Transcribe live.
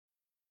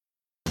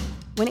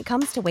When it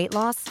comes to weight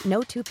loss,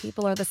 no two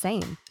people are the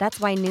same. That's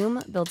why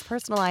Noom builds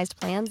personalized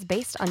plans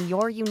based on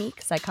your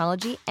unique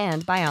psychology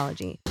and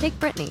biology. Take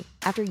Brittany.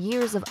 After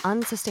years of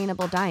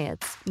unsustainable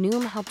diets,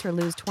 Noom helped her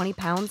lose 20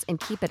 pounds and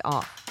keep it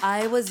off.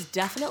 I was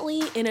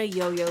definitely in a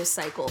yo-yo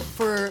cycle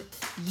for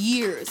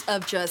years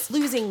of just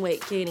losing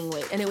weight, gaining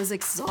weight, and it was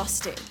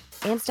exhausting.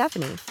 And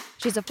Stephanie.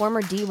 She's a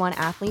former D1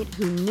 athlete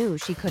who knew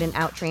she couldn't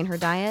outtrain her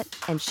diet,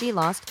 and she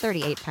lost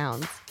 38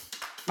 pounds.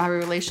 My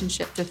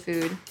relationship to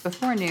food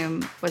before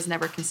Noom was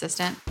never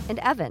consistent. And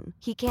Evan,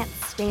 he can't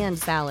stand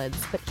salads,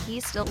 but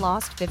he still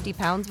lost 50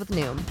 pounds with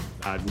Noom.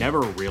 I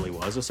never really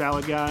was a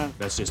salad guy.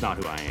 That's just not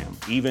who I am.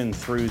 Even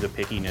through the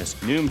pickiness,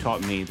 Noom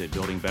taught me that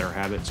building better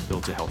habits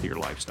builds a healthier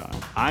lifestyle.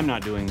 I'm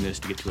not doing this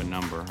to get to a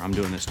number. I'm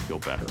doing this to feel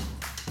better.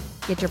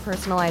 Get your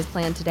personalized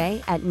plan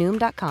today at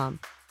Noom.com.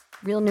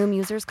 Real Noom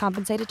users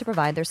compensated to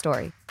provide their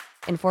story.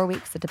 In 4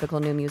 weeks, the typical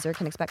Noom user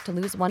can expect to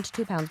lose 1 to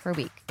 2 pounds per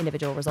week.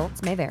 Individual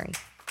results may vary.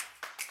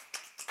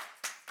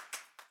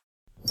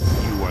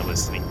 You are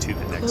listening to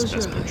the Next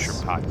Best Picture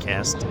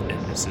podcast,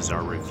 and this is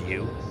our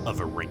review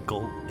of A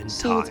Wrinkle in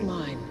Time. It's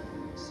mine.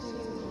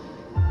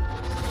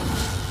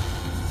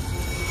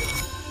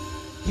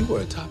 You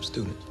were a top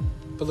student,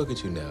 but look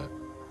at you now.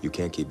 You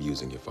can't keep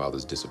using your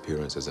father's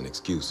disappearance as an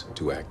excuse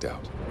to act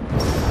out.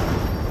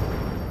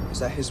 Is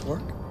that his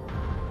work?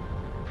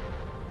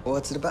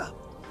 What's it about?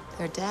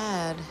 Their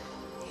dad,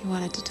 he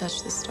wanted to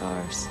touch the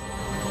stars.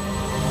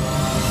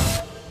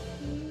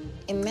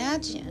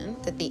 Imagine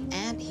that the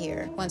ant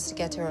here wants to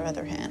get to her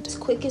other hand. The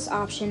quickest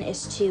option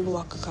is to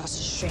walk across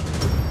the street.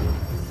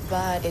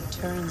 But it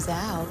turns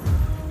out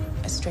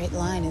a straight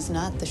line is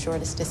not the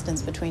shortest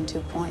distance between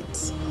 2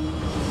 points.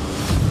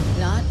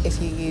 Not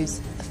if you use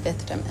a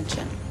fifth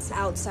dimension. It's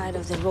outside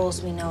of the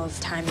rules we know of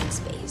time and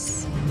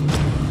space.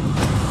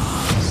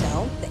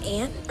 So the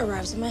ant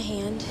arrives in my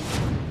hand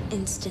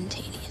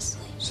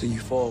instantaneously. So you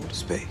fall to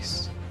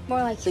space?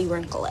 More likely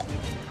wrinkle it.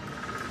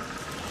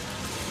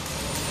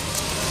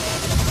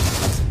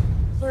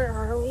 Where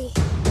are we?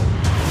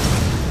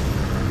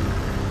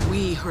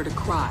 We heard a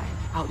cry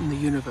out in the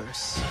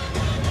universe.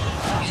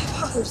 My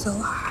father's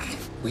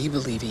alive. We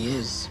believe he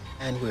is,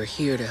 and we're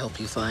here to help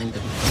you find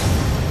him.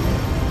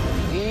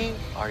 We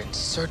are in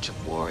search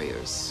of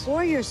warriors.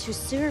 Warriors who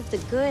serve the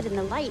good and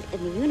the light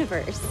in the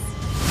universe.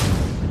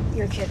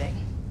 You're kidding.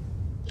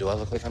 Do I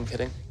look like I'm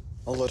kidding?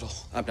 A little.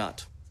 I'm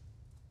not.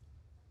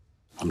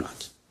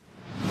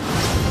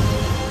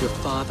 Your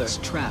father's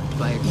trapped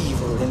by an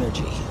evil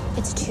energy.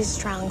 It's too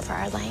strong for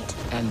our light.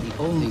 And the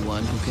only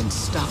one who can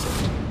stop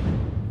it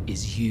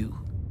is you.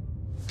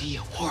 Be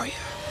a warrior.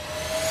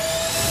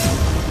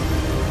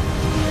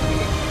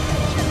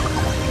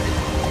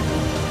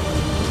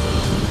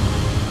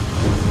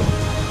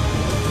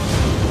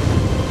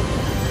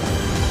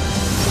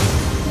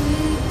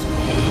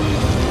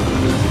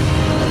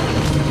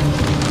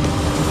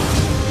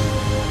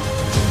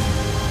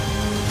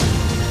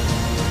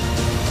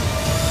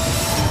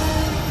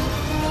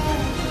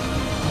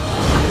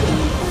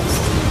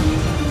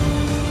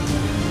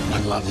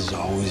 Love is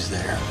always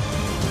there,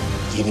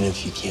 even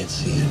if you can't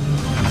see it.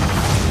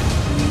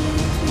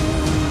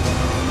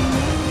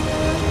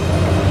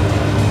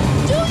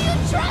 Do you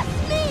trust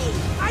me?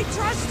 I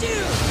trust you!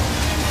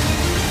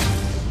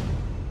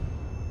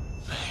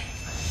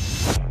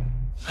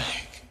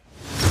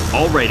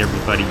 All right,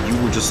 everybody,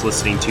 you were just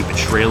listening to the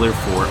trailer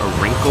for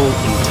A Wrinkle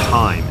in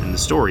Time, and the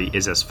story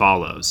is as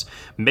follows.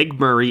 Meg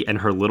Murray and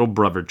her little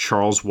brother,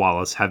 Charles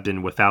Wallace, have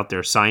been without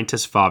their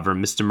scientist father,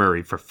 Mr.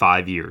 Murray, for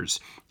 5 years.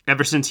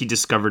 Ever since he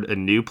discovered a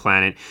new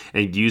planet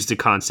and used a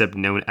concept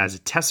known as a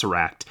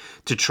tesseract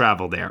to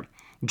travel there.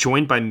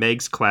 Joined by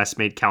Meg's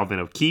classmate Calvin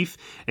O'Keefe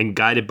and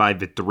guided by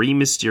the 3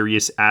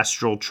 mysterious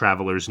astral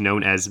travelers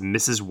known as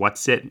Mrs.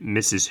 Whatsit,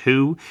 Mrs.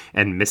 Who,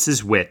 and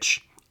Mrs.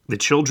 Which, the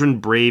children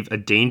brave a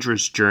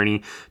dangerous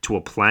journey to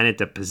a planet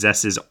that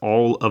possesses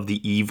all of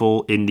the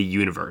evil in the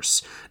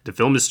universe. The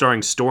film is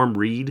starring Storm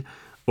Reed,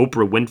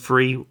 Oprah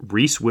Winfrey,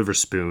 Reese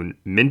Witherspoon,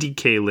 Mindy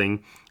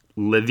Kaling,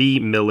 Livy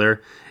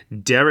Miller,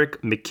 Derek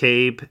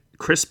McCabe,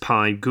 Chris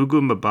Pine, Gugu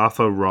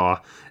Mbatha-Raw,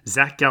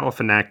 Zach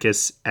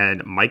Galifianakis,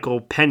 and Michael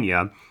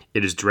Pena.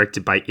 It is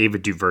directed by Ava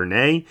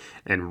DuVernay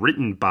and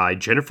written by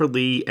Jennifer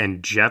Lee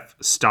and Jeff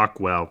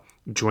Stockwell.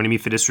 Joining me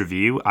for this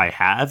review, I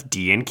have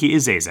Deanne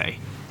Kiezeze.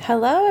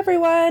 Hello,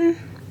 everyone.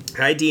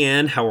 Hi,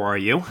 Deanne. How are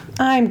you?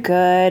 I'm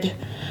good.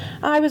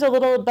 I was a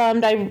little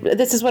bummed.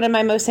 This is one of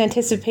my most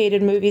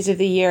anticipated movies of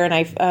the year, and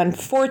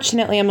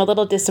unfortunately I'm a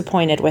little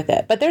disappointed with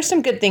it. But there's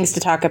some good things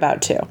to talk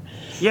about, too.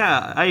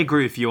 Yeah, I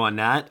agree with you on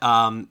that.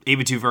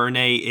 Ava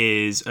DuVernay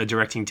is a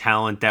directing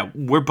talent that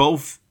we're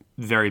both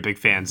very big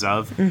fans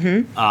of.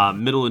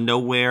 Mm-hmm. Middle of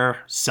Nowhere,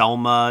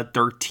 Selma,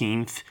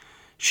 13th.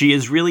 She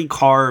has really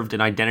carved an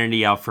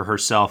identity out for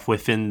herself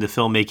within the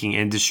filmmaking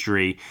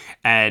industry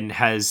and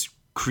has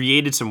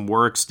created some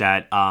works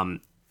that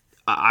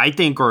I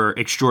think are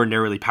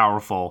extraordinarily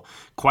powerful,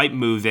 quite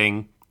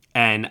moving,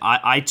 and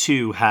I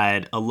too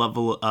had a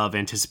level of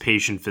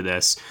anticipation for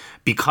this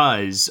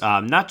because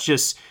not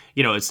just,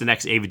 it's the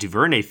next Ava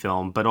DuVernay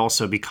film, but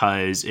also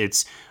because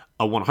it's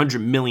a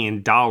 $100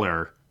 million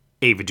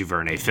Ava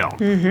DuVernay film.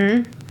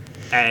 Mm-hmm.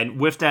 And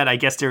with that, I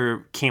guess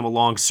there came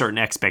along certain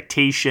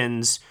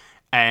expectations.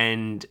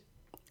 And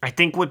I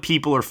think what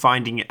people are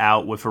finding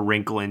out with A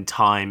Wrinkle in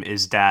Time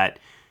is that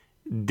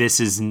this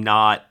is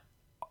not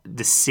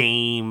the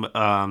same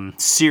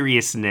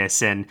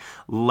seriousness and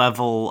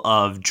level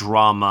of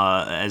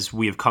drama as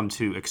we have come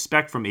to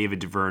expect from Ava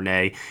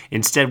DuVernay.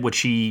 Instead, what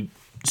she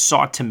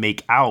sought to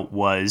make out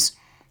was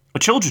a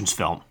children's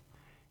film.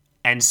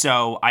 And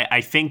so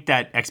I think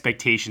that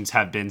expectations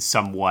have been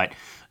somewhat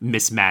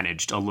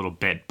mismanaged a little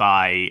bit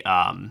by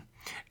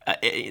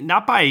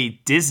not by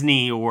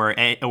Disney or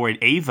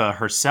Ava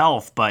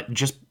herself, but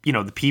just, you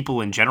know, the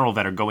people in general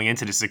that are going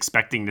into this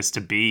expecting this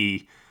to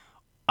be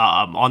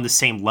on the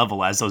same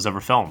level as those other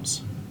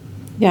films.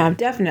 Yeah,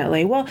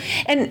 definitely. Well,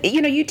 and, you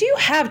know, you do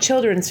have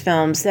children's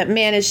films that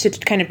manage to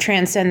kind of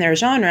transcend their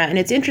genre. And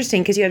it's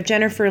interesting because you have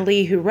Jennifer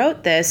Lee, who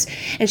wrote this,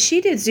 and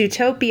she did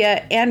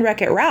Zootopia and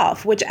Wreck-It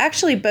Ralph, which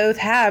actually both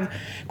have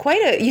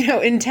quite a, you know,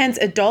 intense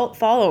adult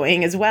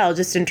following as well,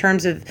 just in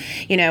terms of,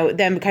 you know,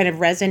 them kind of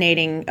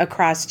resonating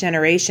across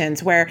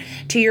generations, where,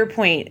 to your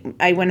point,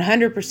 I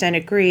 100%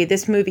 agree,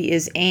 this movie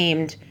is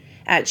aimed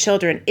at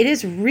children. It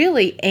is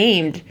really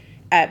aimed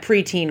at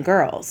preteen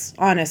girls,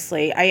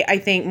 honestly. I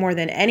think more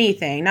than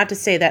anything, not to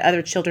say that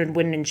other children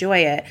wouldn't enjoy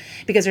it,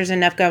 because there's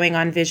enough going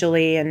on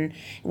visually and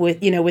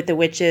with, you know, with the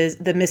witches,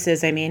 the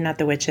misses, I mean, not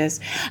the witches,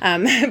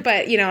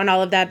 but, you know, and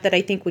all of that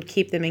I think would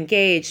keep them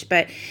engaged.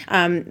 But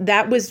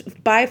that was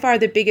by far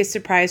the biggest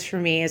surprise for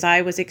me, as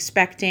I was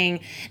expecting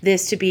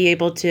this to be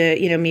able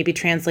to, you know, maybe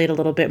translate a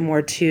little bit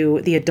more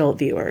to the adult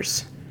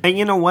viewers. And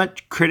you know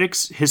what?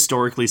 Critics,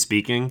 historically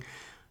speaking,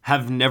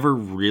 have never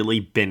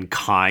really been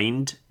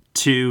kind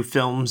to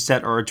films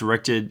that are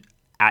directed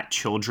at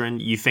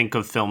children. You think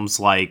of films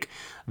like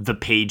The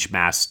Page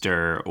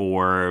Master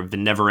or The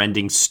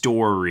Never-Ending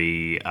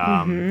Story.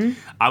 I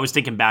was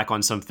thinking back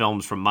on some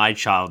films from my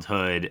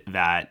childhood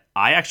that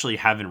I actually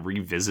haven't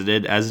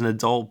revisited as an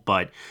adult,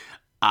 but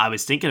I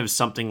was thinking of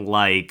something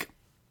like,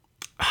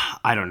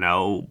 I don't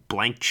know,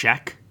 Blank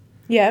Check.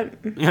 Yeah.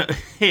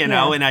 you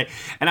know, and I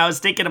was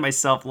thinking to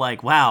myself,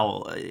 like,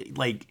 wow,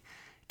 like,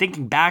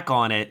 thinking back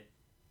on it,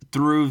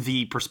 through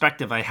the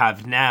perspective I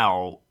have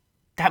now,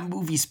 that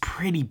movie's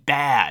pretty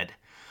bad.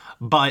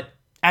 But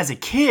as a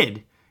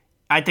kid,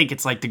 I think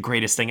it's like the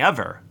greatest thing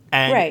ever.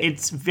 And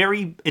it's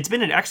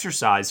been an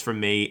exercise for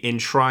me in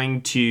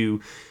trying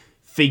to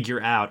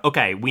figure out,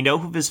 okay, we know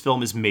who this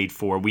film is made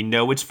for. We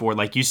know it's for,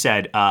 like you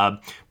said,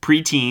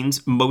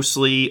 preteens,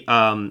 mostly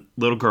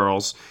little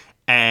girls.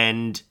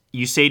 And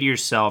you say to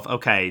yourself,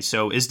 okay,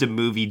 so is the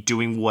movie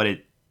doing what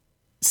it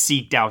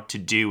seeked out to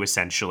do,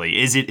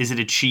 essentially? Is it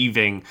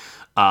achieving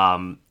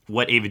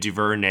what Ava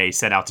DuVernay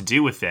set out to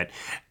do with it?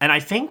 And I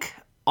think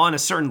on a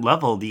certain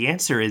level, the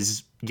answer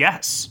is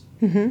yes.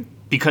 Mm-hmm.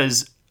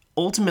 Because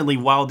ultimately,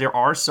 while there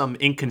are some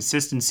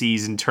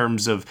inconsistencies in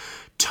terms of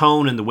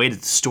tone and the way that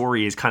the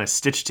story is kind of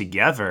stitched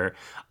together,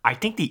 I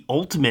think the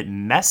ultimate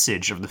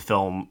message of the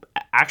film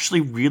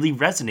actually really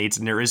resonates,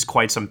 and there is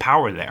quite some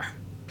power there.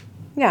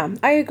 Yeah,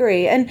 I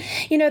agree. And,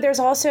 you know, there's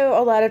also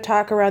a lot of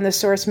talk around the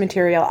source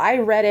material. I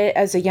read it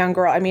as a young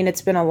girl. I mean,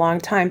 it's been a long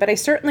time, but I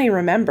certainly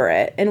remember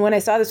it. And when I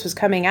saw this was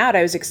coming out,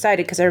 I was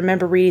excited because I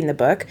remember reading the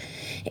book,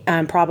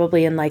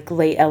 probably in like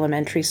late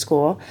elementary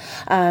school.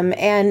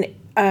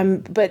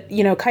 But,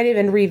 you know, kind of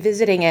in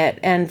revisiting it,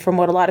 and from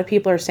what a lot of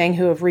people are saying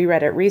who have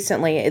reread it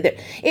recently,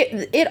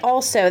 it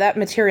also, that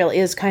material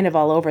is kind of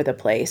all over the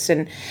place,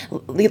 and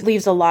it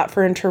leaves a lot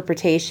for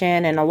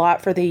interpretation and a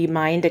lot for the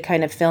mind to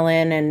kind of fill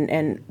in,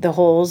 and the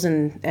holes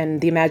and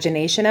the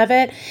imagination of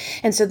it.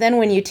 And so then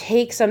when you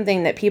take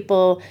something that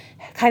people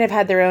kind of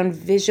had their own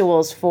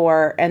visuals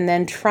for, and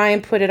then try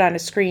and put it on a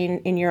screen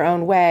in your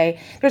own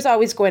way, there's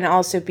always going to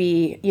also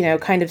be, you know,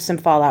 kind of some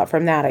fallout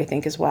from that, I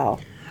think, as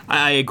well.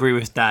 I agree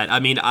with that.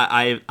 I mean,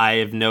 I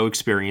have no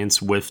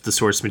experience with the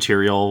source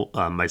material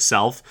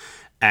myself,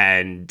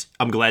 and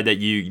I'm glad that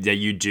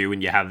you do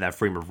and you have that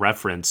frame of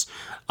reference.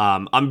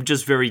 I'm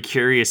just very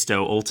curious,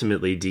 though,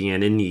 ultimately,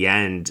 Deanne, in the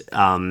end,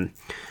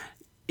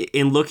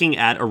 in looking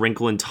at A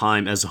Wrinkle in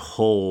Time as a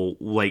whole,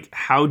 like,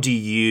 how do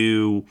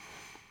you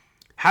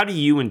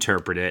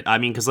interpret it? I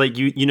mean, because, like,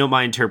 you know,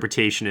 my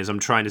interpretation is I'm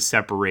trying to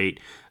separate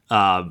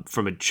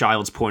from a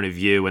child's point of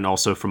view and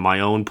also from my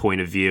own point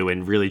of view,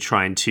 and really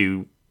trying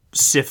to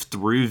sift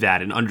through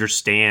that and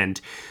understand,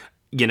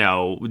 you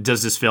know,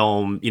 does this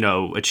film, you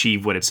know,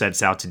 achieve what it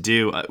sets out to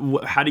do?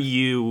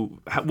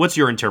 What's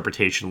your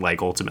interpretation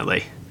like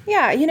ultimately?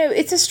 Yeah, you know,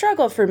 it's a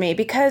struggle for me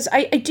because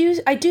I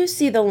do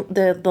see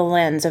the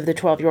lens of the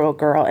 12-year-old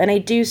girl, and I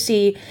do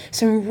see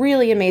some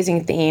really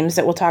amazing themes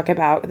that we'll talk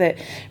about that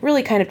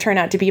really kind of turn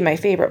out to be my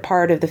favorite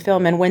part of the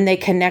film. And when they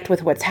connect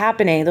with what's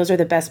happening, those are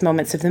the best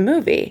moments of the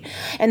movie.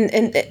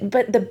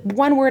 But the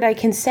one word I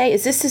can say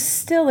is this is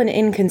still an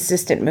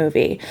inconsistent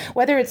movie,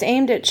 whether it's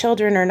aimed at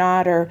children or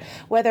not, or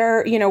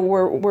whether, you know,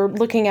 we're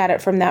looking at it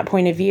from that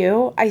point of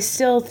view. I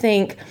still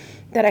think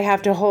that I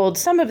have to hold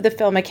some of the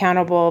film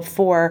accountable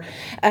for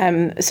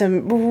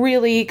some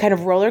really kind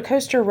of roller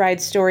coaster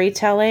ride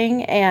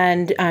storytelling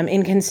and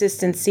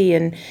inconsistency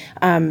and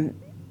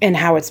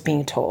how it's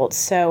being told.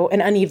 So an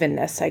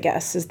unevenness, I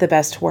guess, is the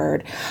best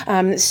word.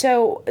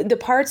 So the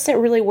parts that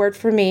really worked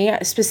for me,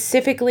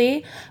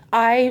 specifically,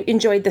 I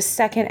enjoyed the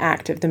second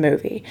act of the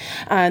movie.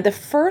 The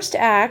first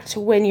act,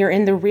 when you're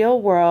in the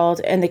real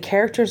world and the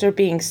characters are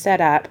being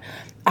set up,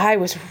 I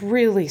was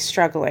really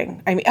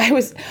struggling. I mean,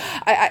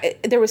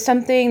 there was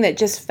something that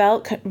just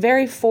felt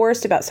very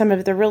forced about some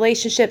of the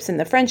relationships and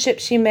the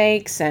friendships she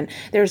makes. And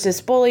there's this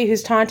bully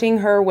who's taunting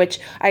her, which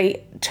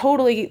I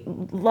totally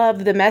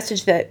love the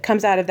message that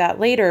comes out of that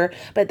later.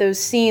 But those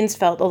scenes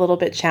felt a little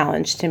bit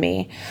challenged to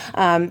me.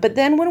 But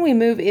then when we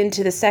move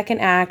into the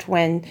second act,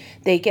 when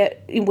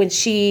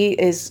she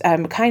is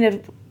kind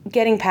of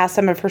getting past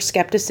some of her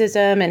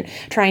skepticism and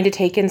trying to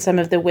take in some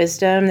of the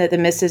wisdom that the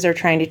misses are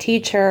trying to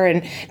teach her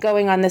and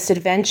going on this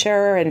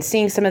adventure and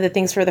seeing some of the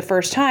things for the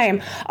first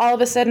time, all of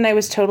a sudden I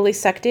was totally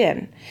sucked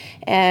in.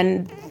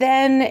 And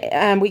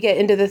then we get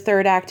into the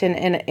third act and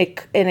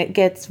it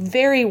gets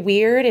very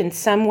weird, in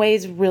some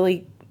ways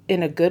really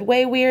in a good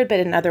way weird, but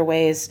in other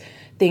ways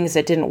things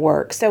that didn't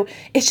work. So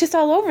it's just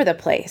all over the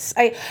place.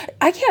 I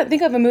can't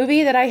think of a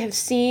movie that I have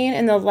seen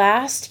in the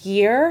last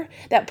year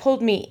that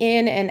pulled me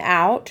in and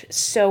out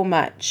so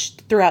much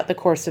throughout the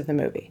course of the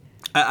movie.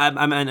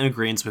 I'm in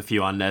agreement with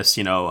you on this.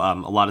 A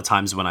lot of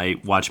times when I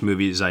watch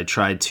movies, I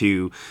try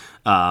to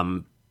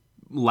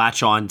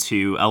latch on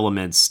to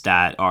elements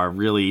that are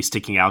really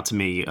sticking out to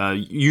me,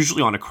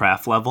 usually on a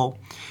craft level.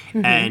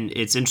 Mm-hmm. And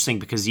it's interesting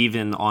because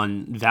even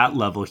on that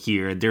level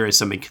here, there is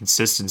some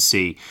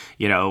inconsistency,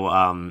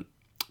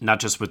 not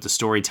just with the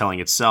storytelling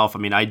itself. I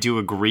mean, I do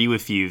agree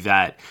with you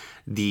that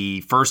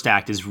the first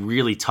act is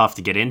really tough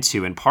to get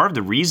into. And part of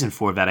the reason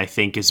for that, I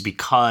think, is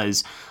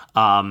because,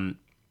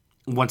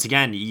 once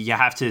again, you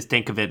have to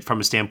think of it from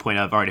a standpoint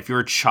of, all right, if you're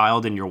a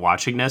child and you're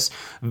watching this,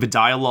 the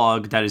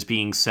dialogue that is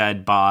being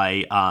said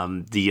by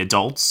the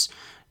adults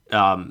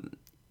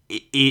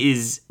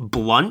is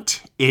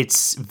blunt.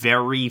 It's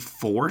very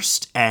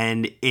forced,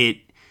 and it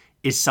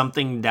is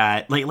something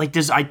that, like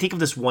there's, I think of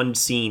this one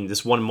scene,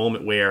 this one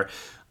moment where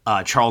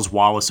Charles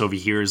Wallace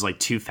overhears like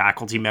two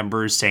faculty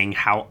members saying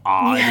how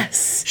odd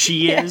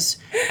she is.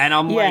 And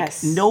I'm like,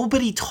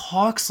 nobody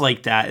talks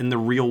like that in the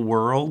real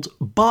world.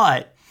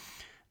 But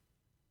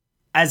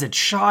as a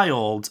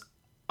child,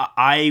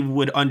 I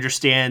would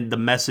understand the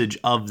message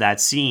of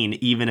that scene,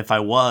 even if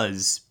I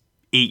was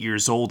 8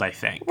 years old, I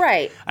think.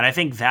 Right. And I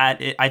think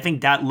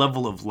that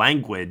level of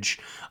language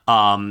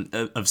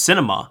of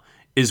cinema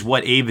is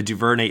what Ava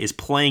DuVernay is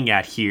playing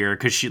at here,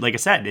 because she, like I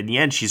said, in the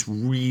end, she's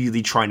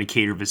really trying to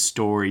cater this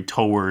story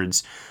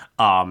towards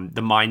the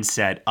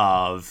mindset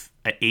of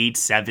an 8,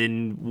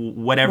 7,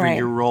 whatever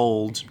year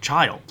old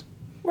child.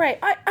 Right.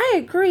 I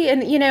agree.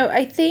 And,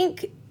 I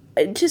think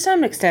to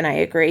some extent I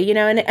agree,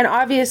 and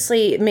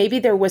obviously maybe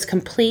there was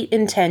complete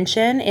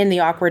intention in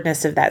the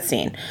awkwardness of that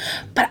scene.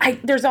 But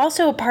there's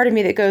also a part of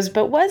me that goes,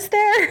 but was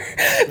there?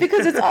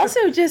 Because it's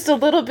also just a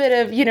little bit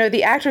of,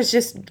 the actors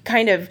just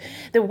kind of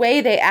the way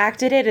they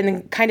acted it and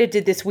then kind of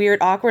did this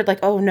weird awkward, like,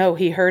 oh no,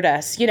 he hurt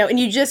us, and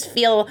you just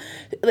feel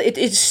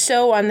it's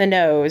so on the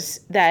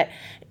nose that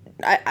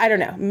I don't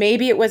know,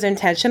 maybe it was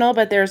intentional,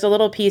 but there's a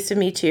little piece of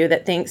me too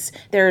that thinks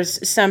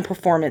there's some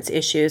performance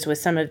issues with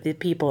some of the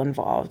people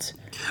involved.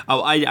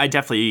 Oh, I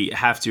definitely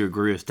have to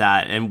agree with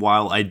that. And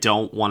while I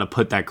don't want to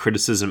put that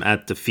criticism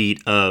at the feet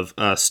of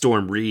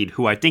Storm Reed,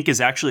 who I think is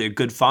actually a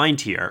good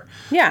find here.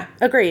 Yeah,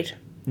 agreed.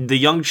 The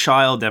young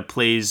child that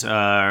plays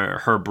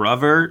her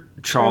brother,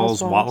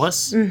 Charles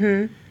Wallace,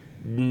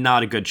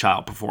 not a good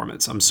child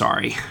performance. I'm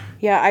sorry.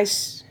 Yeah,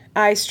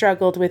 I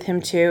struggled with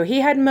him too.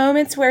 He had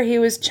moments where he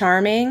was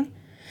charming,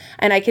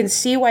 and I can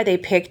see why they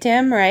picked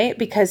him, right?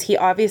 Because he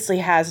obviously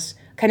has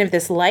kind of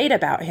this light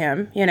about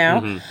him,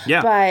 Mm-hmm.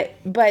 Yeah.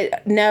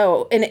 But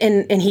no,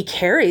 and he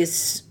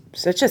carries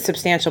such a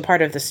substantial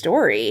part of the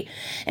story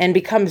and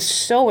becomes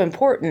so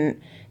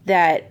important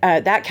that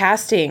that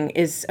casting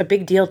is a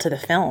big deal to the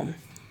film.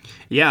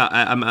 Yeah,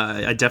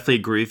 I definitely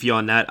agree with you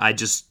on that. I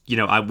just,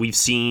 we've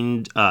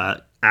seen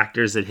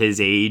actors at his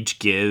age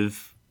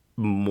give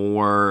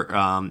more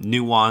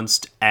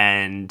nuanced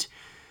and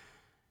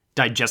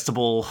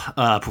digestible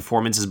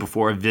performances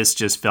before. This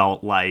just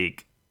felt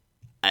like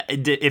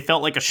it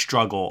felt like a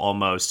struggle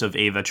almost of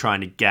Ava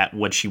trying to get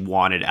what she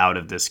wanted out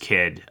of this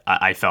kid.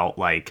 I felt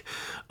like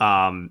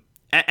I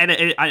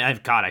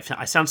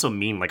sound so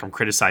mean, like I'm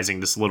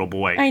criticizing this little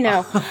boy. I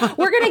know.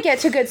 We're going to get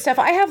to good stuff.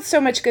 I have so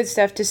much good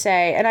stuff to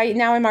say, and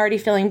I'm already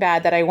feeling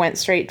bad that I went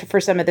straight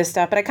for some of this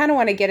stuff, but I kind of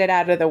want to get it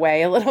out of the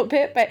way a little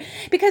bit, but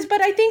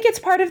I think it's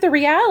part of the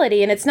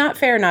reality, and it's not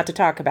fair not to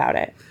talk about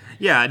it.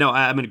 Yeah, no,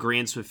 I'm in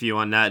agreement with you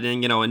on that.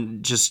 And,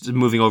 and just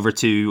moving over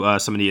to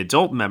some of the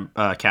adult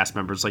cast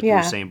members, like you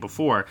were saying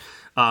before,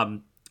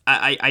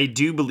 I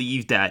do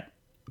believe that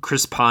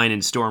Chris Pine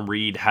and Storm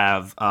Reed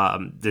have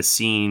this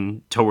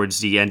scene towards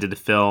the end of the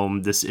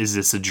film. This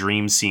is a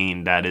dream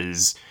scene that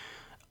is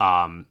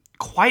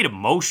quite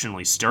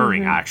emotionally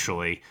stirring,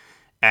 actually.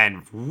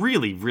 and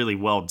really, really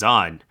well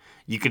done.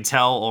 You could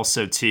tell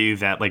also, too,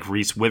 that, like,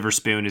 Reese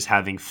Witherspoon is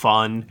having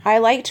fun. I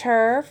liked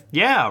her.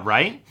 Yeah,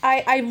 right?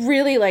 I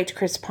really liked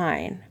Chris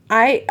Pine.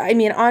 I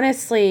mean,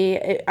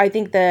 honestly, I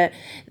think that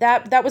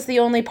was the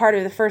only part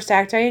of the first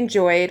act I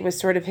enjoyed, was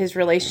sort of his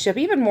relationship,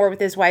 even more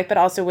with his wife, but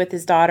also with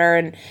his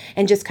daughter,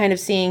 and just kind of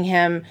seeing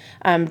him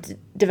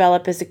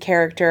develop as a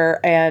character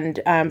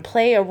and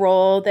play a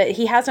role that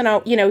he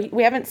hasn't,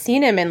 we haven't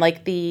seen him in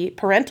like the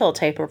parental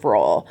type of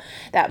role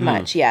that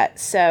much yet.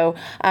 So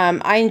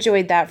I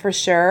enjoyed that for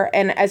sure.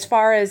 And as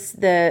far as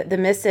the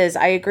misses,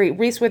 I agree.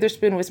 Reese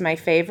Witherspoon was my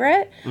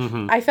favorite.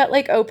 I felt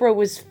like Oprah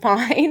was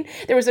fine.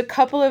 There was a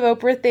couple of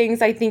Oprah things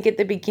I think at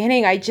the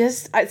beginning.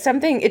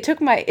 It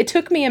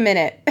took me a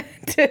minute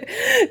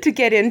to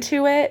get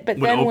into it. But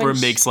when then Oprah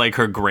makes like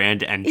her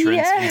grand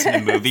entrance into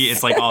the movie,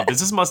 it's like, oh,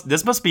 this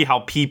must be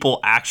how people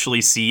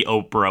actually see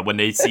Oprah when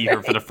they see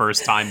her for the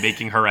first time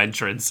making her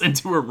entrance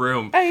into a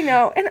room. I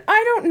know, and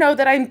I don't know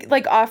that I'm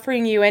like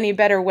offering you any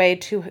better way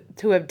to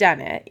have done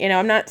it.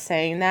 I'm not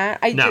saying that.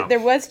 There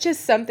was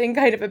just something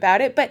kind of about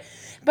it, but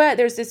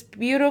there's this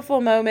beautiful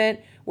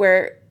moment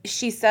where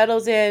she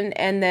settles in,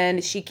 and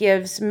then she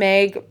gives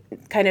Meg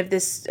kind of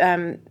this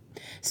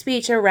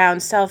speech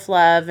around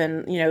self-love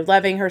and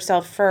loving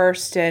herself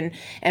first, and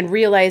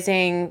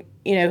realizing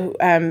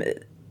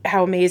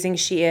how amazing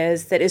she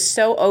is. That is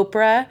so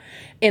Oprah,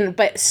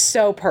 but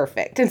so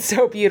perfect and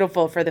so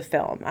beautiful for the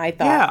film, I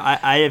thought. Yeah,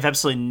 I have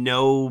absolutely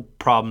no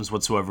problems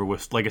whatsoever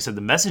with, like I said,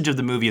 the message of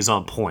the movie is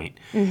on point.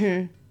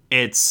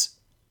 It's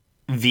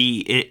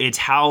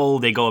how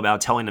they go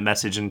about telling the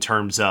message in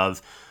terms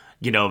of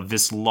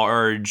this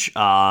large,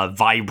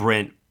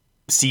 vibrant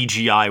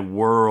CGI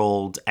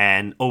world,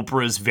 and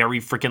Oprah's very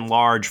freaking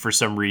large for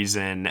some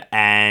reason,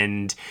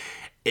 and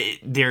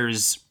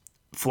there's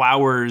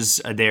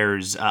flowers,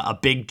 there's a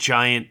big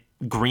giant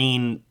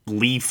green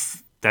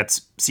leaf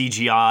that's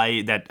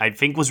CGI that I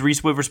think was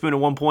Reese Witherspoon at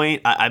one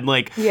point. I'm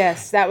like...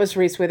 Yes, that was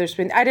Reese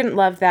Witherspoon. I didn't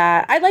love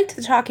that. I liked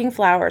the talking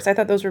flowers. I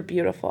thought those were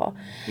beautiful.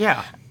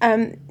 Yeah.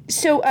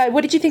 So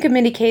what did you think of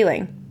Mindy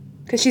Kaling?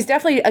 Because she's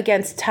definitely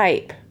against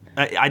type.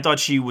 I thought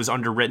she was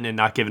underwritten and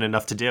not given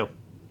enough to do.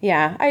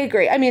 Yeah, I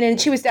agree. I mean,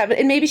 and she was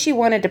and maybe she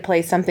wanted to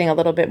play something a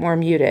little bit more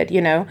muted,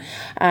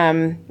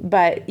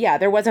 But yeah,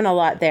 there wasn't a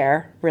lot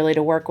there really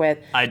to work with.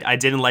 I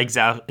didn't like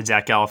Zach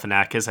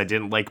Galifianakis. I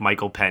didn't like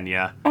Michael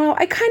Pena. Oh,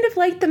 I kind of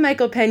liked the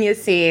Michael Pena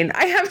scene.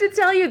 I have to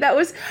tell you, that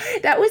was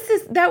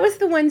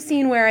the one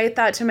scene where I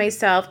thought to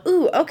myself,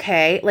 "Ooh,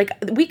 okay, like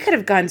we could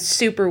have gone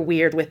super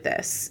weird with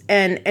this,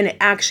 and it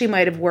actually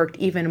might have worked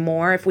even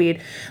more if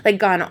we'd like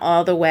gone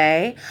all the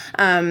way."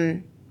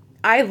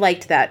 I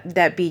liked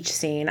that beach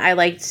scene. I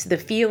liked the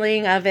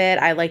feeling of it.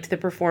 I liked the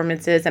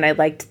performances, and I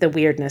liked the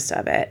weirdness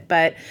of it.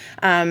 But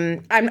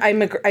I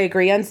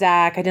agree on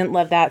Zach. I didn't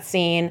love that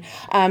scene.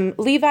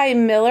 Levi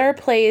Miller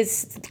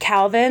plays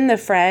Calvin, the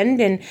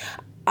friend, and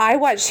I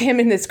watched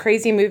him in this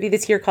crazy movie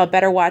this year called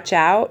Better Watch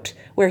Out,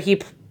 where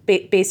he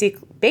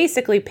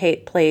basically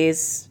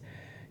plays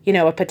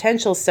a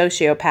potential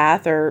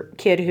sociopath or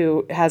kid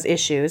who has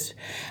issues.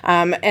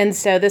 And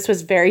so this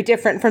was very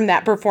different from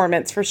that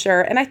performance for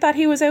sure. And I thought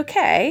he was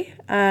okay.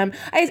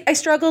 I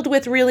struggled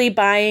with really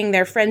buying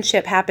their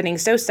friendship happening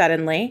so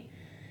suddenly.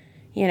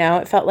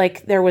 It felt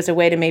like there was a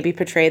way to maybe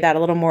portray that a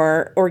little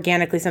more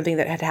organically, something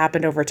that had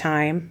happened over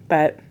time.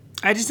 But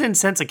I just didn't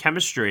sense a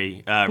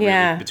chemistry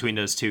really between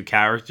those two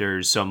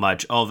characters so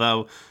much.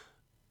 Although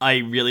I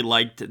really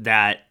liked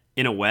that,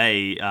 in a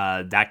way,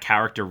 that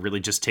character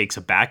really just takes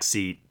a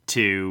backseat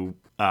to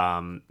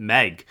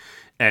Meg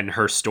and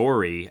her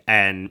story,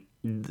 and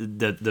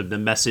the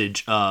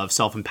message of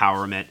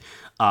self-empowerment,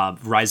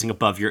 rising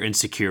above your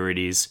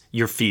insecurities,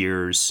 your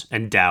fears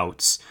and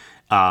doubts.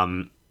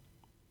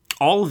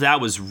 All of that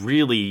was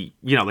really,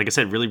 like I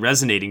said, really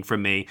resonating for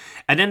me.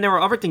 And then there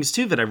were other things,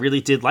 too, that I really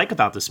did like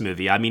about this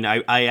movie. I mean,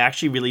 I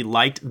actually really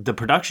liked the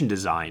production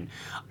design.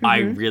 I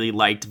really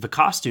liked the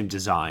costume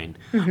design.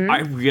 I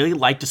really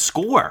liked the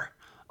score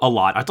a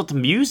lot. I thought the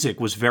music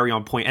was very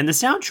on point, and the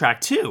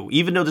soundtrack too.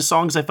 Even though the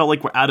songs I felt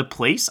like were out of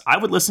place, I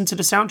would listen to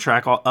the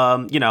soundtrack,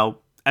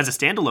 as a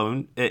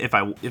standalone if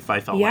I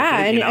felt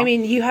like it. Yeah, I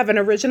mean, you have an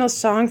original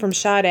song from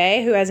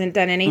Sade, who hasn't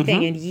done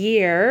anything in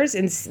years,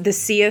 and the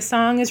Sia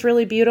song is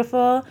really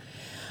beautiful.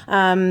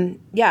 I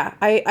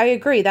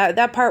agree.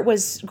 That part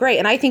was great,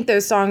 and I think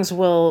those songs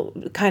will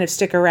kind of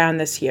stick around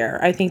this year.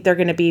 I think they're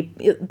going to be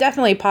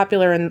definitely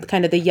popular in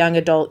kind of the young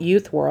adult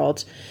youth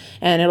world,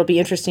 and it'll be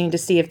interesting to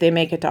see if they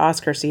make it to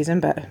Oscar season,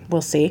 but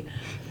we'll see.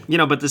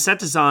 But the set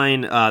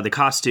design, the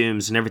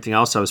costumes, and everything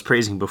else I was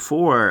praising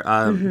before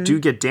do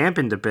get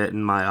dampened a bit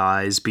in my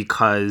eyes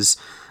because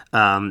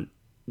the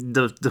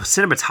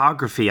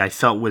cinematography I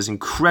felt was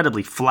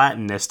incredibly flat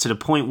in this, to the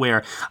point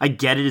where I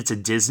get it, it's a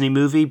Disney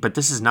movie, but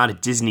this is not a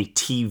Disney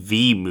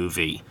TV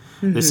movie.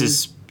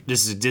 This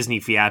this is a Disney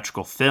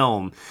theatrical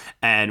film,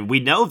 and we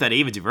know that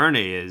Ava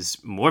DuVernay is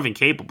more than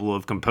capable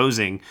of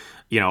composing,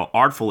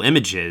 artful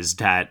images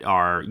that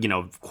are,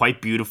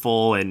 quite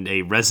beautiful, and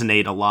they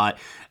resonate a lot.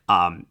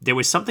 There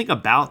was something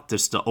about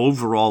the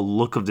overall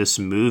look of this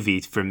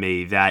movie for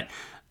me that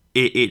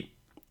it's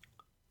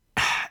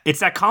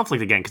that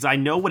conflict again, because I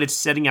know what it's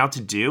setting out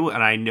to do,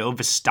 and I know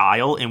the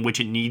style in which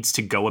it needs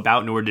to go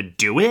about in order to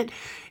do it.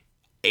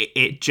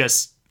 It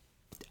just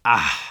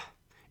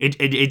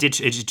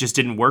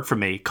didn't work for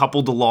me.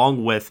 Coupled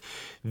along with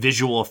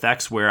visual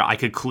effects where I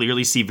could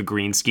clearly see the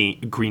green screen.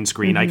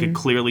 Mm-hmm. I could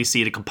clearly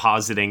see the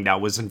compositing that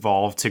was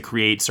involved to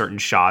create certain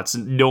shots.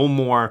 No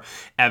more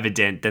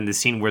evident than the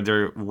scene where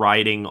they're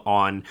riding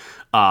on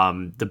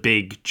the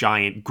big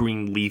giant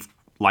green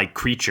leaf-like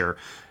creature.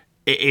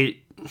 It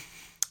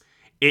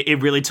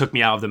really took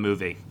me out of the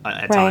movie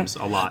at times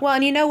a lot. Well,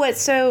 and you know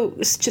what's so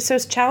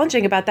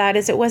challenging about that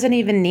is it wasn't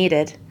even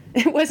needed.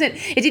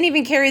 It didn't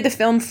even carry the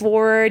film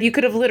forward. You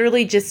could have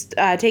literally just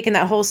taken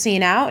that whole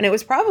scene out, and it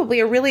was probably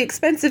a really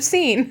expensive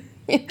scene.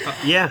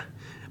 Yeah.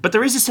 But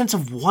there is a sense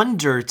of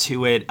wonder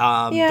to it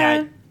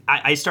that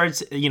I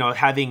started,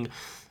 having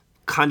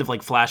kind of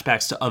like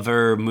flashbacks to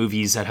other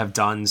movies that have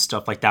done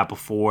stuff like that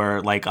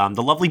before, like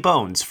The Lovely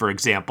Bones, for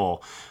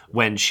example,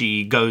 when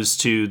she goes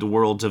to the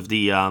world of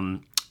the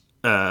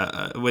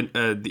I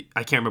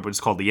can't remember what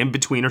it's called, the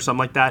In-Between or something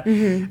like that.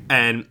 Mm-hmm.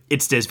 And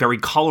it's this very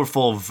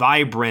colorful,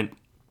 vibrant,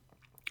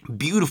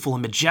 beautiful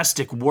and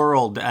majestic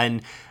world.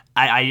 And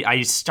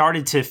I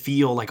started to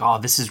feel like,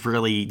 this is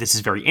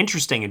very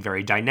interesting and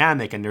very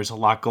dynamic, and there's a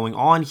lot going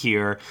on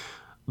here.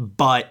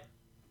 But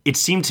it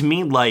seemed to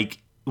me like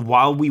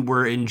while we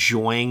were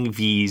enjoying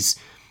these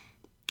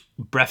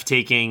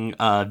breathtaking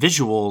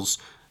visuals,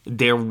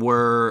 there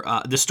were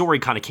the story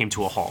kind of came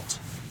to a halt.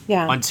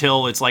 Yeah.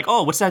 Until it's like,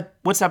 what's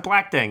that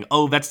black thing?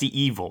 Oh, that's the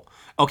evil.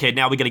 Okay,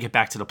 now we got to get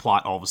back to the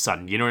plot all of a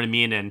sudden. You know what I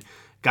mean? And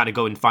got to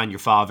go and find your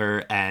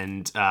father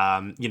and,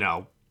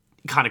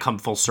 kind of come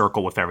full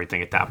circle with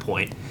everything at that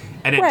point.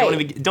 And then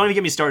don't even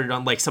get me started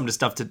on like some of the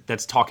stuff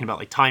that's talking about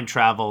like time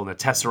travel and the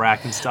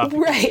Tesseract and stuff.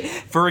 Right.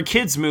 For a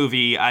kid's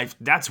movie,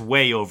 that's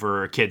way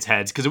over kids'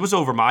 heads because it was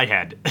over my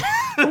head.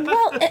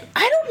 Well,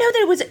 I don't know that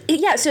it was.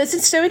 Yeah, so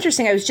it's so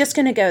interesting. I was just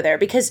going to go there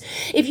because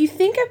if you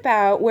think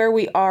about where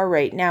we are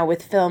right now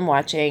with film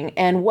watching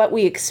and what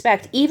we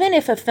expect, even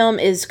if a film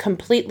is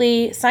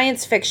completely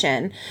science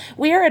fiction,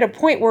 we are at a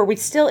point where we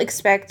still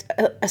expect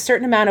a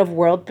certain amount of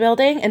world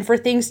building and for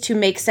things to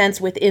make sense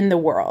within the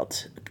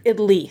world, at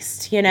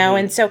least,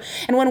 Mm-hmm.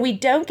 And when we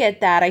don't get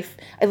that,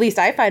 at least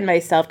I find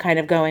myself kind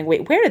of going,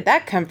 wait, where did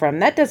that come from?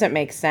 That doesn't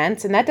make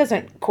sense. And that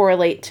doesn't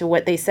correlate to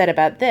what they said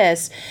about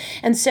this.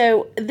 And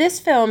so this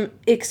film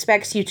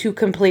expects you to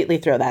completely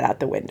throw that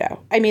out the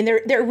window. I mean,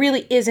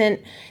 there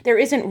isn't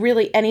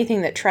really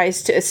anything that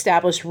tries to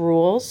establish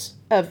rules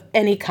of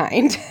any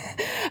kind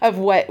of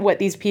what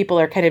these people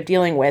are kind of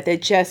dealing with.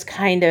 It just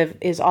kind of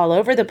is all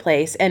over the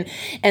place. And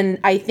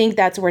I think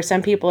that's where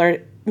some people are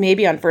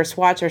maybe on first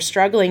watch are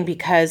struggling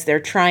because they're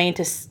trying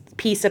to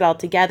piece it all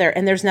together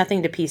and there's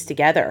nothing to piece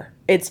together.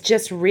 It's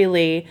just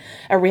really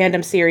a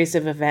random series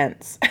of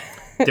events.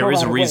 There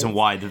is a reason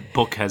why the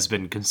book has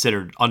been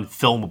considered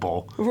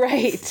unfilmable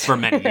for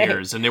many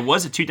years. And there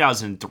was a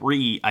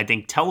 2003, I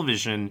think,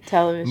 television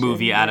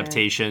movie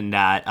adaptation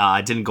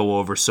that didn't go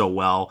over so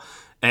well.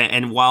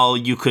 And while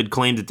you could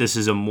claim that this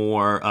is a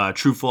more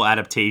truthful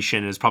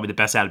adaptation, it's probably the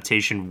best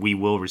adaptation we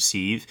will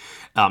receive,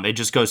 it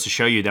just goes to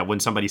show you that when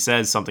somebody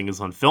says something is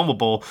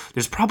unfilmable,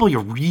 there's probably a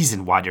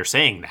reason why they're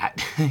saying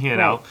that,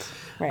 know?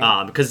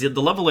 Right. Because the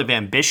level of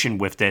ambition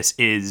with this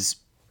is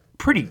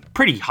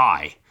pretty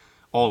high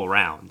all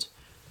around.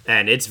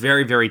 And it's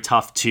very, very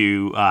tough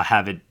to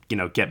have it,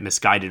 get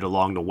misguided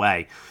along the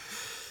way.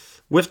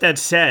 With that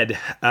said,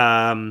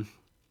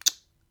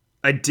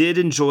 I did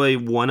enjoy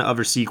one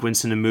other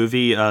sequence in the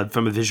movie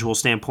from a visual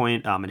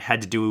standpoint. It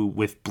had to do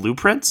with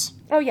blueprints.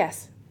 Oh,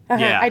 yes.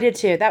 Yeah. I did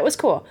too. That was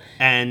cool.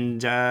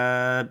 And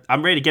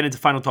I'm ready to get into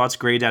final thoughts,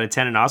 grade out of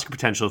 10 and Oscar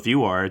potential if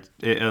you are.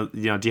 Do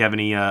you have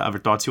any other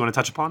thoughts you want to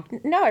touch upon?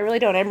 No, I really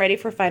don't. I'm ready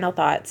for final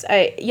thoughts.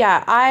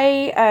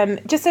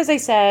 I just as I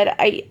said,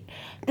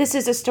 this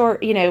is a story,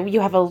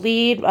 you have a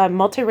lead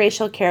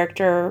multiracial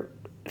character,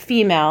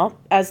 female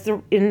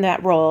in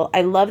that role.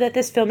 I love that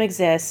this film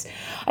exists.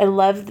 I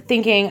love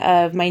thinking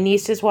of my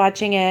nieces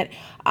watching it.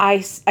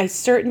 I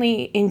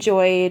certainly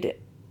enjoyed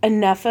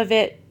enough of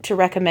it to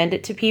recommend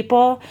it to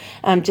people,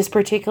 just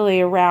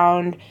particularly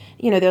around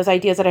those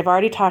ideas that I've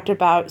already talked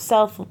about,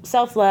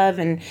 self-love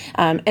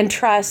and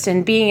trust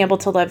and being able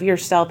to love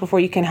yourself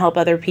before you can help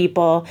other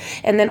people.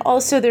 And then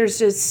also there's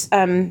this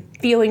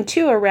feeling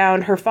too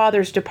around her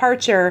father's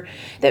departure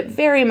that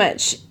very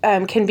much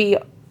can be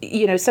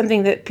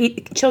something that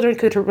children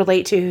could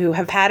relate to who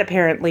have had a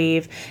parent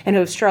leave and who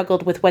have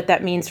struggled with what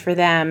that means for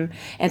them.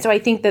 And so I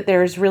think that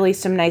there's really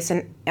some nice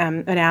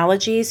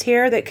analogies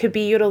here that could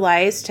be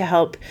utilized to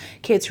help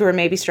kids who are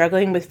maybe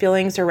struggling with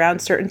feelings around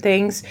certain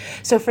things.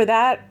 So for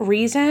that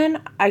reason,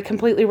 I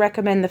completely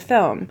recommend the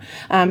film.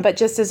 But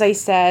just as I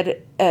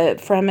said,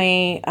 from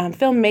a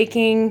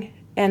filmmaking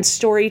and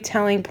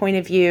storytelling point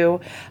of view,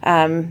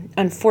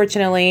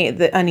 unfortunately,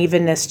 the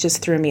unevenness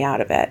just threw me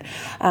out of it.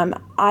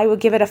 I would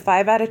give it a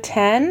 5 out of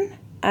 10,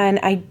 and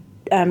I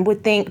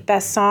would think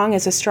best song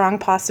is a strong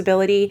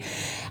possibility.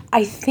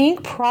 I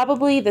think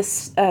probably the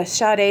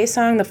Sade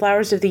song, The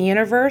Flowers of the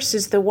Universe,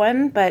 is the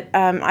one, but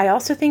I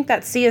also think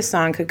that Sia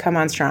song could come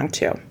on strong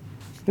too.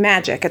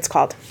 Magic, it's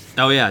called.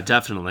 Oh yeah,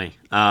 definitely.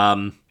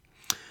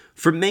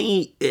 For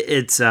me,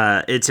 it's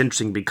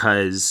interesting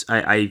because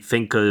I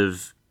think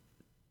of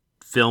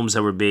films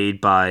that were made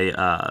by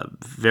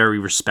very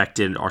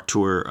respected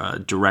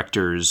auteur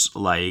directors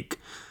like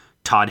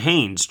Todd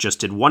Haynes just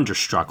did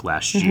Wonderstruck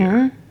last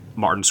year.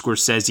 Martin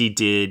Scorsese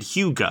did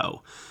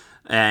Hugo.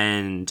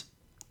 And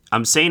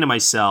I'm saying to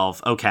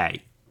myself,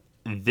 okay,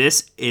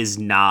 this is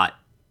not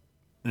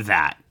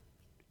that.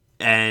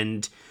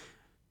 And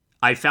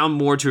I found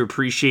more to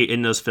appreciate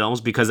in those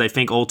films because I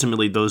think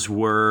ultimately those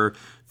were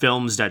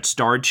films that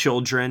starred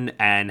children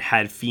and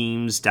had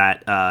themes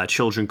that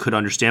children could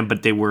understand,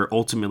 but they were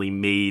ultimately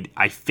made,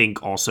 I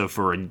think, also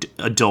for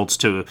adults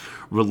to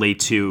relate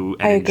to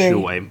and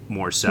enjoy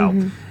more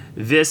so.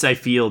 This, I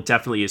feel,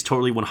 definitely is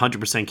totally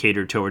 100%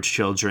 catered towards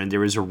children.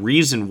 There is a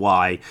reason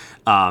why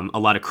a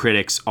lot of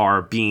critics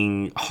are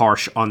being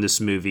harsh on this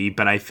movie,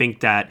 but I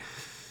think that,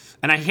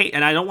 and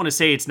I don't want to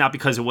say it's not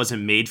because it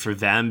wasn't made for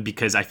them,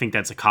 because I think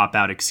that's a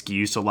cop-out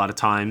excuse a lot of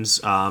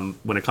times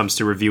when it comes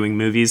to reviewing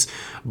movies,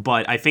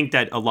 but I think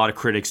that a lot of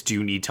critics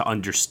do need to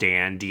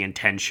understand the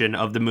intention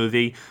of the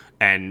movie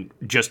and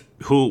just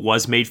who it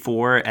was made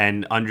for,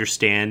 and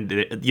understand,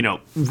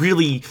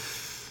 really,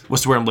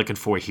 what's the word I'm looking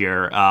for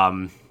here?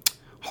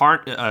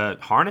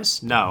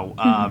 Harness?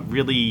 No.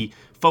 Really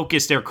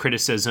focus their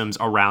criticisms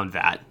around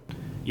that.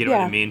 You know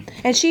what I mean?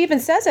 And she even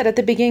says it at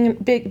the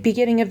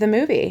beginning of the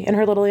movie in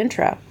her little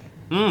intro.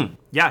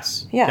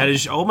 Yes. Yeah. That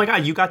is. Oh my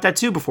God, you got that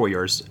too before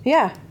yours.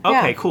 Yeah.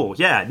 Okay. Cool.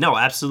 Yeah. No.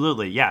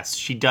 Absolutely. Yes.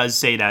 She does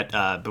say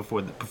that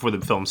before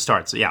the film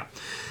starts. Yeah.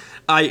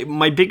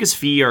 My biggest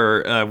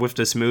fear with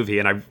this movie,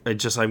 and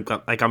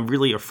I'm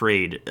really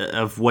afraid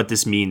of what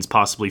this means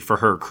possibly for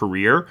her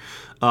career.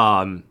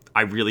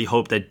 I really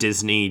hope that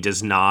Disney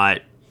does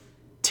not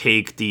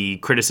take the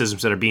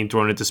criticisms that are being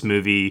thrown at this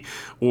movie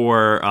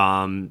or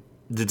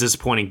the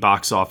disappointing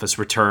box office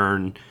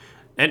return.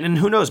 And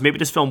who knows, maybe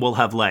this film will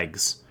have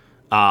legs.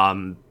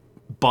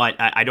 But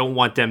I don't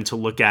want them to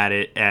look at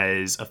it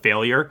as a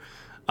failure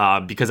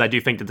because I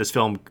do think that this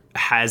film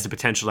has the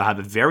potential to have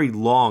a very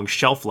long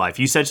shelf life.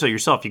 You said so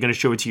yourself. You're going to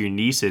show it to your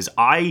nieces.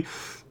 I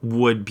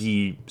would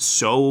be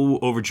so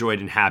overjoyed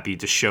and happy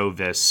to show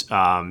this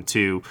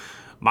to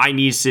my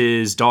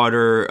niece's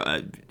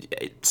daughter,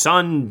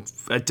 son,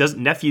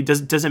 nephew,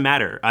 doesn't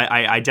matter.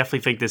 I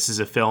definitely think this is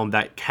a film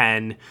that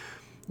can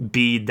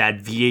be that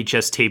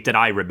VHS tape that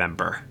I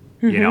remember,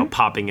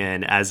 popping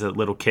in as a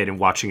little kid and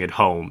watching at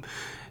home.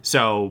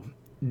 So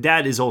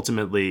that is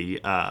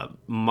ultimately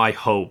my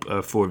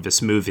hope for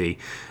this movie.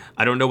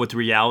 I don't know what the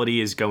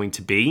reality is going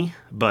to be,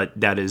 but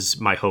that is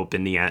my hope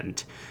in the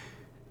end.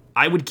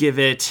 I would give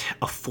it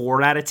a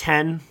 4 out of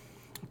 10.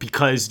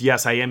 Because,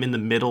 yes, I am in the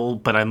middle,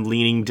 but I'm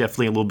leaning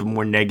definitely a little bit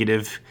more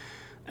negative.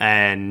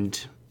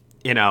 And,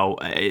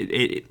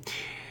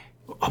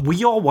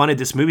 we all wanted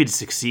this movie to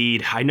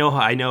succeed. I know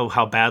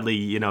how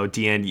badly,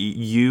 Deanne,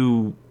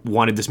 you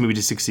wanted this movie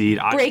to succeed.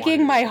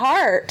 Breaking my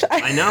heart.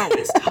 I know,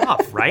 it's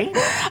tough, right?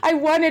 I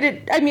wanted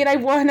it. I mean, I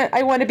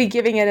want to be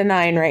giving it a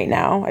 9 right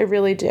now. I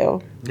really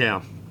do.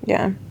 Yeah.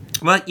 Yeah.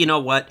 But you know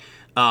what?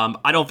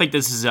 I don't think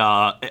this is,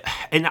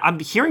 and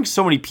I'm hearing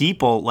so many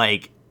people,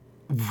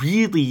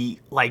 really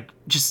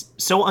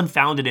just so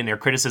unfounded in their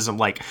criticism,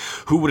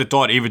 who would have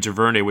thought Ava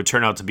DuVernay would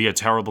turn out to be a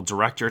terrible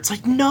director?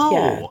 It's no.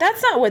 Yeah,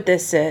 that's not what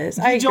this is.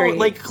 I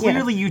agree.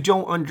 Clearly you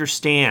don't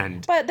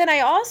understand. But then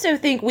I also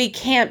think we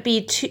can't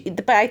be too,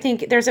 but I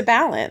think there's a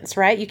balance,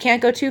 right? You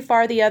can't go too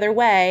far the other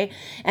way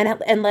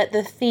and let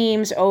the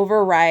themes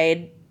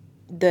override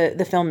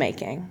the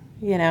filmmaking.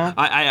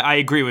 I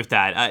agree with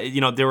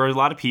that. There were a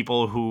lot of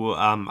people who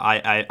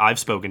I've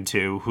spoken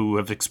to who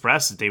have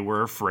expressed that they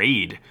were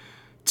afraid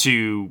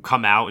to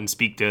come out and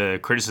speak the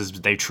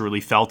criticisms they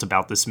truly felt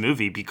about this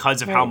movie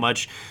because of how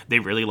much they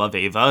really love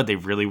Ava. They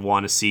really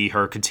want to see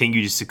her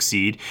continue to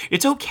succeed.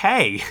 It's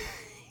okay.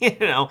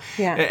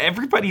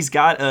 Everybody's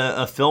got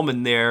a film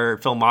in their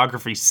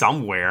filmography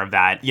somewhere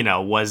that,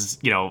 was,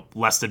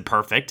 less than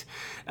perfect.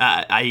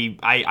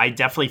 I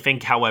definitely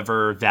think,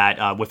 however,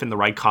 that within the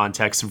right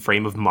context and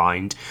frame of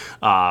mind,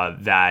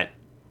 that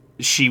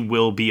she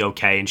will be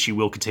okay and she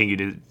will continue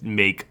to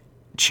make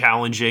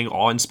challenging,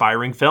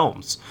 awe-inspiring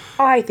films.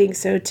 I think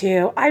so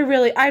too.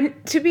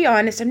 To be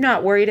honest, I'm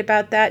not worried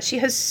about that. She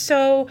has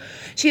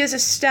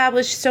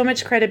established so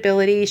much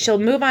credibility. She'll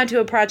move on to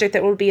a project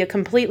that will be a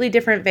completely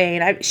different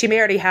vein. She may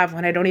already have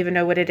one. I don't even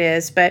know what it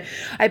is, but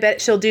I bet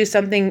she'll do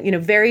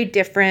something, very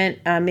different,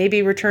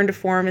 maybe return to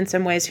form in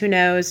some ways. Who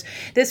knows?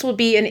 This will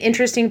be an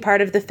interesting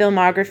part of the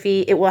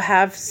filmography. It will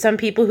have some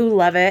people who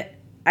love it,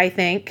 I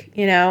think,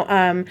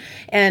 and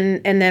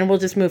then we'll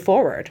just move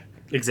forward.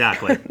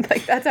 Exactly.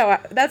 Like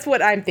that's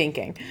what I'm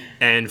thinking.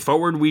 And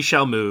forward we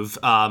shall move.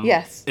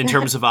 Yes. In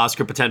terms of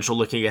Oscar potential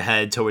looking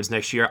ahead towards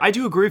next year, I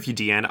do agree with you,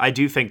 Deanne. I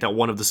do think that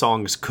one of the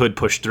songs could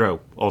push through,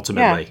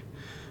 ultimately.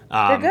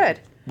 Yeah. They're good.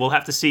 We'll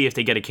have to see if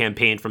they get a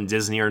campaign from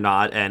Disney or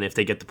not, and if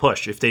they get the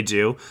push. If they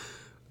do,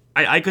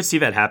 I could see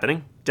that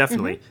happening,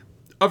 definitely.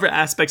 Other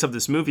aspects of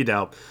this movie,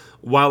 though,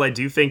 while I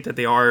do think that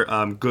they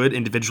are good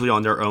individually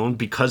on their own,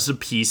 because the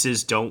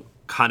pieces don't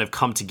kind of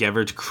come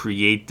together to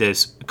create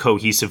this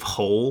cohesive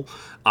whole,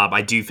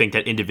 I do think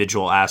that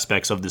individual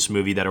aspects of this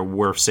movie that are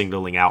worth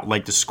singling out,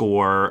 like the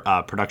score,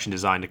 production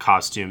design, the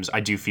costumes, I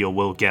do feel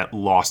will get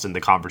lost in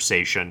the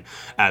conversation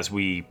as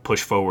we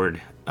push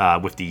forward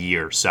with the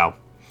year. So,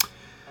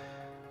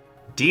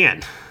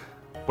 Deanne,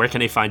 where can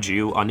they find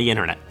you on the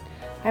internet?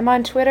 I'm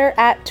on Twitter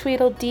at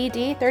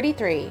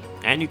TweedleDD33.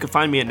 And you can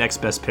find me at Next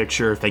Best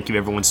Picture. Thank you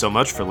everyone so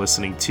much for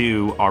listening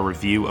to our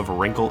review of A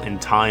Wrinkle in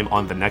Time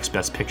on the Next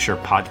Best Picture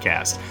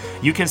podcast.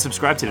 You can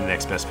subscribe to the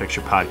Next Best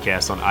Picture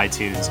podcast on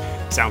iTunes,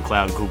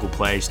 SoundCloud, Google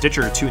Play,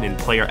 Stitcher, TuneIn,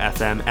 Player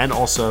FM, and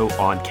also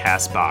on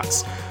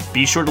CastBox.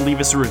 Be sure to leave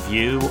us a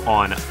review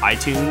on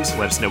iTunes.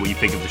 Let us know what you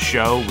think of the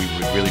show. We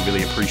would really,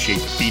 really appreciate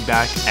the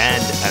feedback.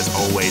 And as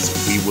always,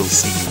 we will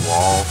see you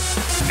all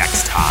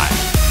next time.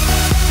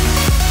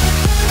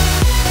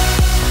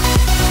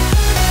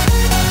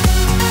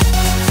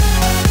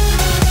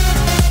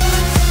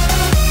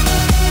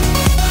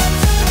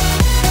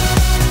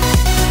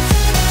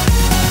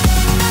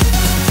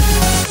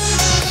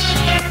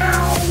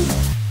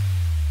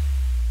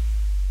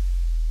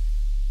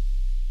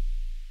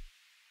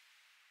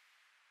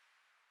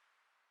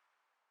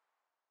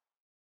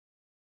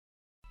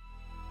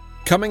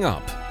 Coming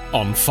up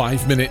on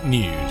 5 Minute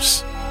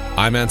News,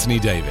 I'm Anthony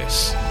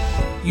Davis.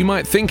 You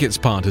might think it's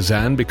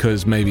partisan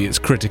because maybe it's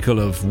critical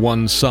of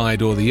one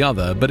side or the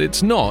other, but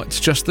it's not,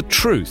 it's just the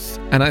truth.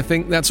 And I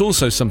think that's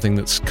also something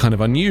that's kind of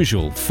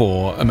unusual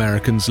for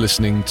Americans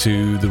listening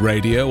to the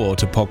radio or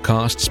to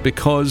podcasts,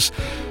 because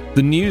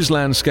the news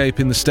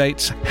landscape in the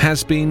States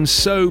has been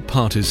so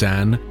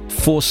partisan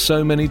for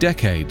so many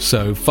decades.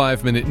 So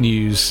 5 Minute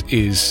News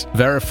is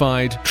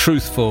verified,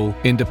 truthful,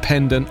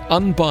 independent,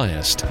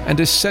 unbiased, and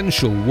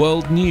essential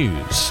world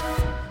news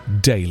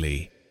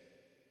daily.